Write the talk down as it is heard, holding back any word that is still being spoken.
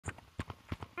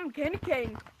Candy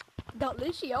cane.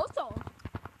 Delicioso.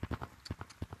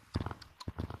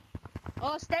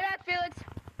 Oh, stay back, Felix.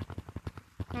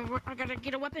 I gotta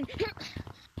get a weapon.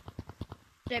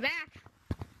 Stay back.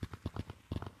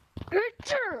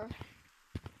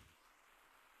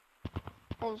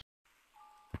 Oh,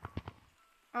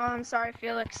 I'm sorry,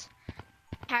 Felix.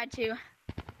 Had to.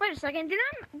 Wait a second. Did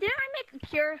I make a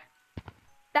cure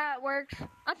that works?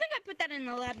 I think I put that in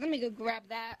the lab. Let me go grab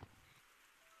that.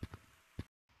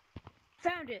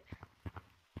 Found it.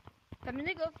 I'm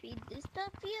gonna go feed this to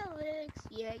Felix.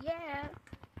 Yeah, yeah.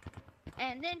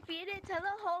 And then feed it to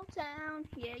the whole town.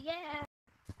 Yeah, yeah.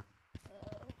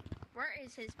 Where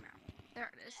is his mouth? There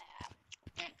it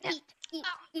is.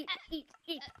 Eat.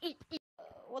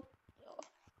 What?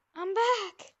 I'm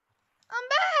back. I'm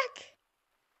back.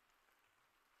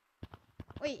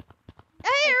 Wait.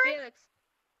 Hey, Aaron.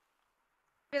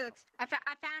 Felix. I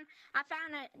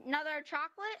found another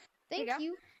chocolate. Thank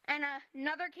you. And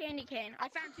another candy cane. I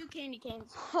found 2 candy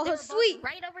canes. Oh, they were sweet.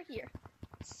 Both right over here.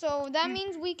 So that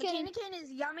means we can. The candy cane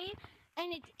is yummy,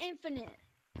 and it's infinite.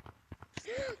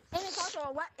 And it's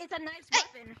also it's a nice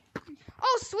weapon.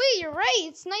 Oh, sweet. You're right.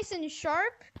 It's nice and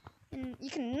sharp, and you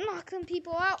can knock some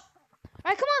people out. All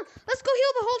right, come on. Let's go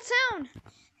heal the whole town.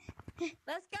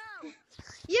 Let's go.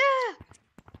 Yeah.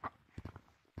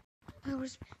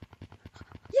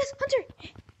 Yes, Hunter.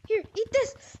 Here, eat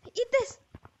this. Eat this.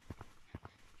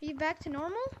 Are you back to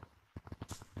normal?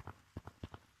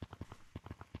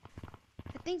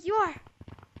 I think you are.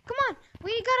 Come on,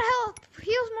 we gotta help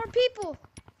heal more people.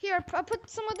 Here, I put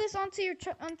some of this onto your.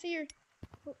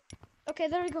 Okay,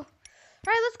 there we go. All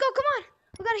right, let's go. Come on,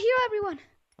 we gotta heal everyone.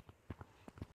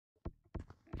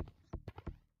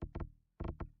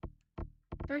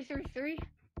 Three.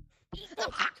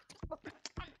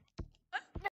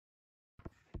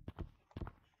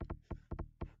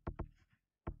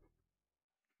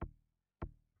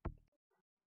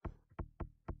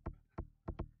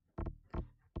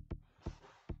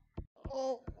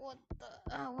 Oh,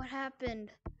 what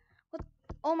happened? What?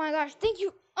 Oh my gosh, thank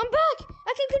you. I'm back.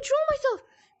 I can control myself.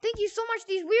 Thank you so much.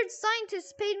 These weird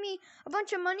scientists paid me a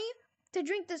bunch of money to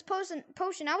drink this potion.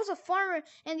 I was a farmer,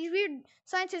 and these weird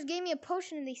scientists gave me a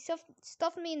potion, and they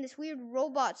stuffed me in this weird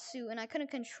robot suit, and I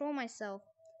couldn't control myself.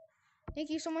 Thank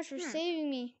you so much for saving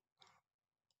me.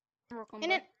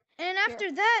 And then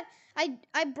after that,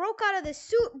 I broke out of the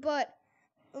suit, but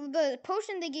the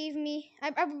potion they gave me, I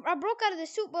broke out of the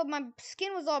suit, but my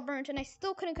skin was all burnt, and I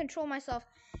still couldn't control myself.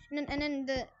 And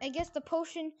then I guess the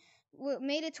potion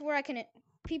made it to where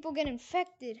people get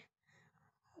infected.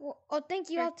 Well, oh, thank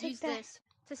you. I'll take that.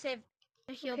 This to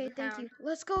heal the town. Okay, thank you.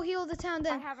 Let's go heal the town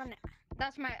then.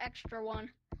 That's my extra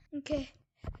one. Okay,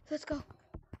 let's go.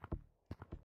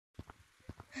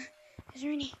 Is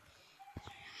there any?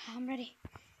 I'm ready.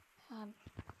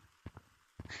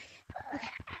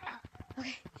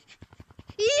 Okay.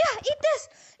 Yeah, eat this.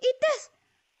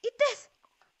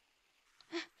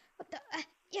 What the?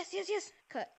 Yes.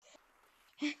 Cut.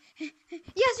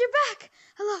 Yes, you're back.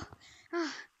 Hello.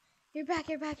 Oh, you're back.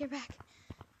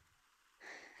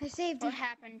 I saved you. What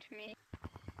happened to me?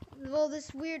 Well,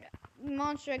 this weird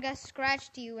monster, I guess,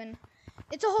 scratched you, and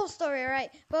it's a whole story, all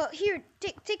right? But here,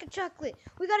 take a chocolate.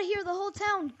 We gotta heal the whole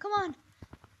town. Come on.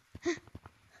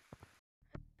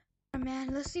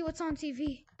 Man, let's see what's on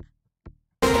TV.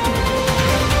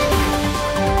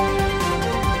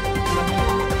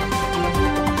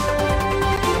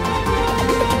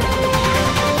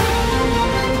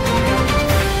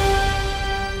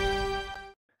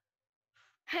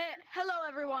 Hello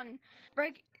everyone.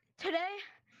 Today,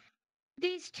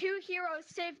 these 2 heroes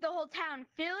saved the whole town,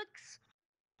 Felix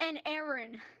and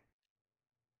Aaron.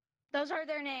 Those are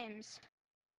their names.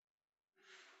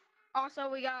 Also,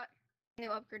 we got new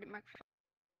upgraded microphone.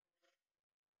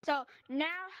 So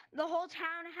now the whole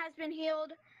town has been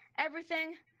healed.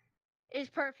 Everything is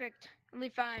perfectly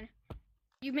fine.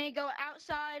 You may go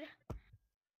outside.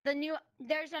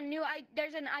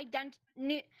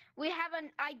 We have an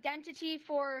identity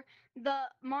for the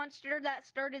monster that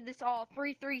started this all,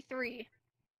 333.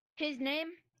 His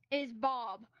name is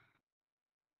Bob.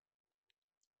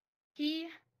 He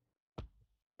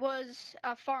was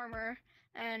a farmer,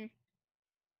 and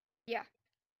yeah,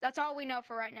 that's all we know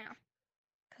for right now.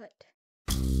 Cut.